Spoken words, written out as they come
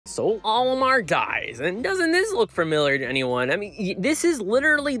So Olimar dies, and doesn't this look familiar to anyone? I mean, this is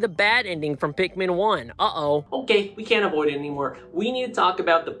literally the bad ending from Pikmin 1. Uh-oh. Okay, we can't avoid it anymore. We need to talk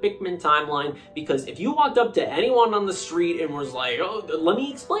about the Pikmin timeline, because if you walked up to anyone on the street and was like, oh, let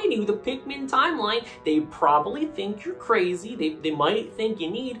me explain to you the Pikmin timeline, they probably think you're crazy. They might think you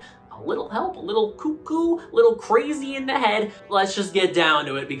need a little help, a little cuckoo, a little crazy in the head. Let's just get down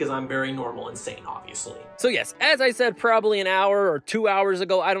to it, because I'm very normal and sane, obviously. So yes, as I said probably an hour or 2 hours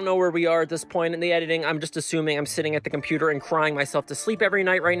ago, I don't know where we are at this point in the editing. I'm just assuming I'm sitting at the computer and crying myself to sleep every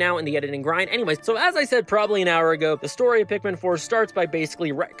night right now in the editing grind. Anyways, so as I said probably an hour ago, the story of Pikmin 4 starts by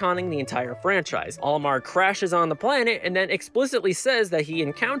basically retconning the entire franchise. Olimar crashes on the planet and then explicitly says that he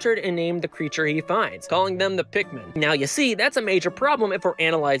encountered and named the creature he finds, calling them the Pikmin. Now you see, that's a major problem if we're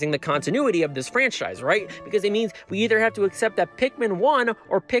analyzing the continuity of this franchise, right? Because it means we either have to accept that Pikmin 1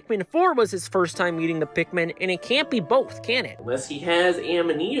 or Pikmin 4 was his first time meeting the Pikmin, and it can't be both, can it? Unless he has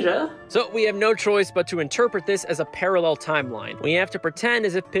amnesia. So we have no choice but to interpret this as a parallel timeline. We have to pretend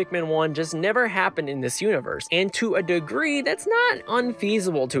as if Pikmin 1 just never happened in this universe, and to a degree, that's not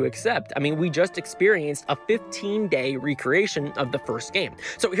unfeasible to accept. I mean, we just experienced a 15-day recreation of the first game.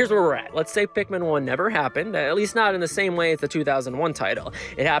 So here's where we're at. Let's say Pikmin 1 never happened, at least not in the same way as the 2001 title.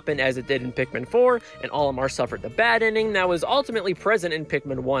 It happened as it did in Pikmin 4, and Olimar suffered the bad ending that was ultimately present in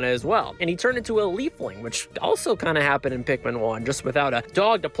Pikmin 1 as well. And he turned into a leafling, which also kind of happened in Pikmin 1, just without a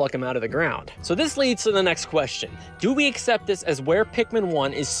dog to pluck him out of the ground. So this leads to the next question. Do we accept this as where Pikmin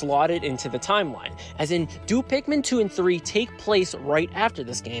 1 is slotted into the timeline? As in, do Pikmin 2 and 3 take place right after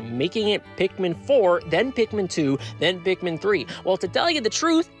this game, making it Pikmin 4, then Pikmin 2, then Pikmin 3? Well, to tell you the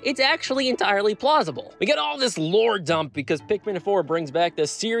truth, it's actually entirely plausible. We get all this lore dump because Pikmin 4 brings back the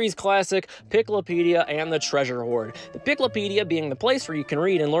series classic Piklopedia and the Treasure Hoard. The Piklopedia being the place where you can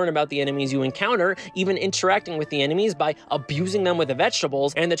read and learn about the enemies you encounter, even interacting with the enemies by abusing them with the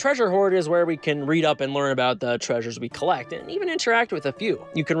vegetables, and the Treasure Hoard is where we can read up and learn about the treasures we collect, and even interact with a few.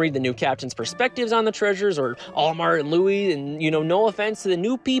 You can read the new captain's perspectives on the treasures, or Olimar and Louis, and no offense to the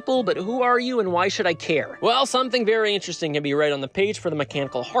new people, but who are you and why should I care? Well, something very interesting can be read on the page for the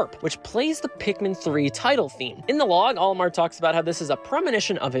mechanical harp, which plays the Pikmin 3 title theme. In the log, Olimar talks about how this is a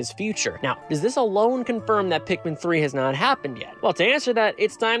premonition of his future. Now, does this alone confirm that Pikmin 3 has not happened yet? Well, to answer that,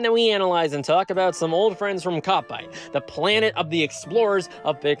 it's time that we analyze and talk about some old friends from Kopite, the planet of the explorers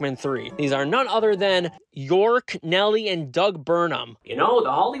of Pikmin 3. These are none other than York, Nelly, and Doug Burnham. You know,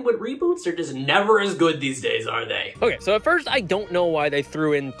 the Hollywood reboots are just never as good these days, are they? Okay, so at first, I don't know why they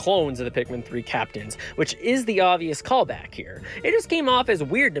threw in clones of the Pikmin 3 captains, which is the obvious callback here. It just came off as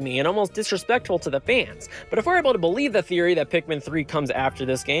weird to me and almost disrespectful to the fans. But if we're able to believe the theory that Pikmin 3 comes after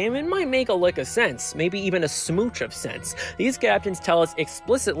this game, it might make a lick of sense, maybe even a smooch of sense. These captains tell us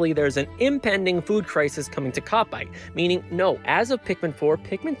explicitly there's an impending food crisis coming to Kopite, meaning no, as of Pikmin 4,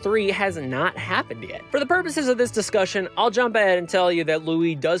 Pikmin 3 has not happened yet. For the purposes of this discussion, I'll jump ahead and tell you that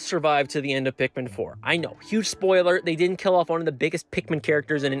Louis does survive to the end of Pikmin 4. I know, huge spoiler, they didn't kill off one of the biggest Pikmin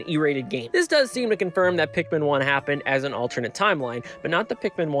characters in an E-rated game. This does seem to confirm that Pikmin 1 happened as an alternate timeline, but not the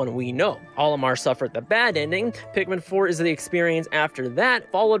Pikmin 1 we know. Olimar suffered the bad ending, Pikmin 4 is the experience after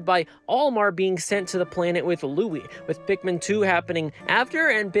that, followed by Olimar being sent to the planet with Louis, with Pikmin 2 happening after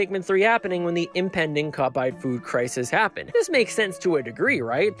and Pikmin 3 happening when the impending Kopite food crisis happened. This makes sense to a degree,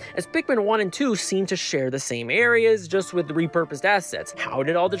 right? As Pikmin 1 and 2 seem to share the same areas, just with repurposed assets. How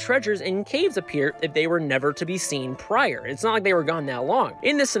did all the treasures and caves appear if they were never to be seen prior? It's not like they were gone that long.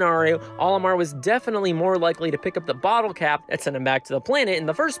 In this scenario, Olimar was definitely more likely to pick up the bottle cap that sent him back to the planet in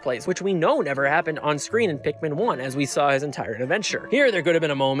the first place, which we know never happened on screen in Pikmin 1 as we saw his entire adventure. Here, there could have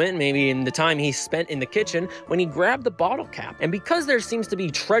been a moment, maybe in the time he spent in the kitchen, when he grabbed the bottle cap. And because there seems to be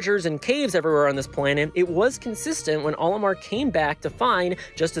treasures and caves everywhere on this planet, it was consistent when Olimar came back to find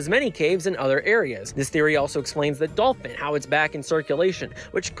just as many caves in other areas. This theory also explains the dolphin, how it's back in circulation,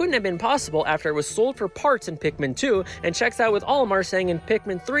 which couldn't have been possible after it was sold for parts in Pikmin 2, and checks out with Olimar saying in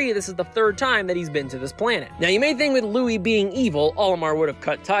Pikmin 3 this is the third time that he's been to this planet. Now, you may think with Louis being evil, Olimar would have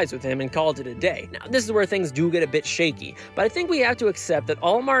cut ties with him and called it a day. Now, this is where things do get a bit shaky, but I think we have to accept that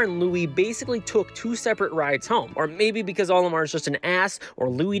Olimar and Louis basically took two separate rides home, or maybe because Olimar is just an ass, or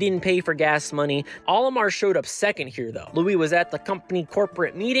Louis didn't pay for gas money. Olimar showed up second here though. Louis was at the company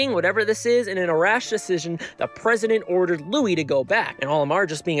corporate meeting, whatever this is, and in a rash decision, the president ordered Louis to go back, and Olimar,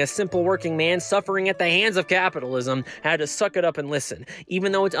 just being a simple working man suffering at the hands of capitalism, had to suck it up and listen,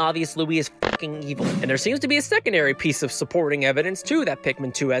 even though it's obvious Louis is fucking evil. And there seems to be a secondary piece of supporting evidence too that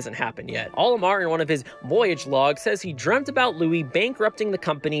Pikmin 2 hasn't happened yet. Olimar, in one of his voyage logs, says he dreamt about Louis bankrupting the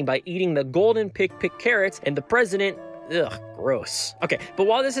company by eating the golden pick carrots, and the president Ugh, gross. Okay, but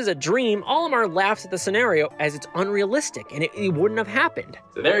while this is a dream, Olimar laughs at the scenario as it's unrealistic and it wouldn't have happened.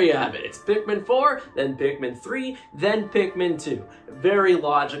 So there you have it. It's Pikmin 4, then Pikmin 3, then Pikmin 2. Very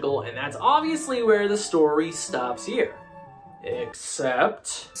logical, and that's obviously where the story stops here.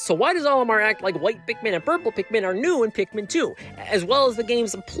 Except... So why does Olimar act like white Pikmin and purple Pikmin are new in Pikmin 2, as well as the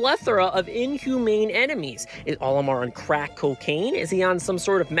game's plethora of inhumane enemies? Is Olimar on crack cocaine? Is he on some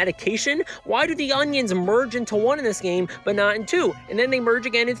sort of medication? Why do the onions merge into one in this game, but not in 2, and then they merge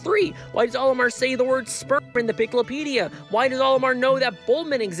again in 3? Why does Olimar say the word sperm in the Piclopedia? Why does Olimar know that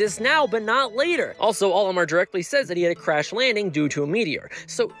Bulbmin exists now, but not later? Also, Olimar directly says that he had a crash landing due to a meteor.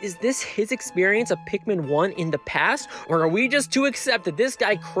 So is this his experience of Pikmin 1 in the past, or are we just to accept that this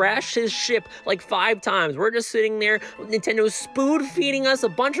guy crashed his ship like 5 times? We're just sitting there, Nintendo's spoon-feeding us a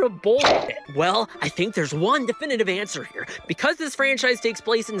bunch of bullshit. Well, I think there's one definitive answer here. Because this franchise takes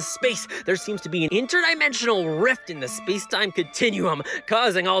place in space, there seems to be an interdimensional rift in the space-time continuum,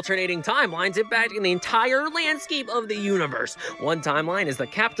 causing alternating timelines impacting the entire landscape of the universe. One timeline is the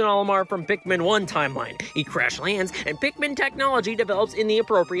Captain Olimar from Pikmin 1 timeline. He crash lands, and Pikmin technology develops in the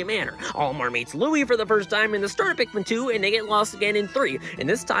appropriate manner. Olimar meets Louie for the first time in the start of Pikmin 2, and they get lost again in 3. In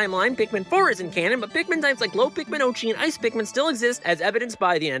this timeline, Pikmin 4 isn't canon, but Pikmin types like Glow Pikmin, Ochi, and Ice Pikmin still exist, as evidenced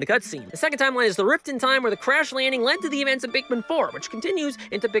by the end of the cutscene. The second timeline is the rift in time where the crash landing led to the events of Pikmin 4, which continues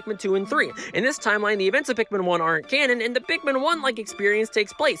into Pikmin 2 and 3. In this timeline, the events of Pikmin 1 aren't canon, and the Pikmin 1-like experience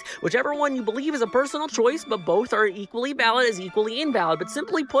takes place. Whichever one you believe is a personal choice, but both are equally valid as equally invalid. But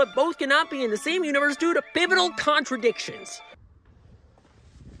simply put, both cannot be in the same universe due to pivotal contradictions.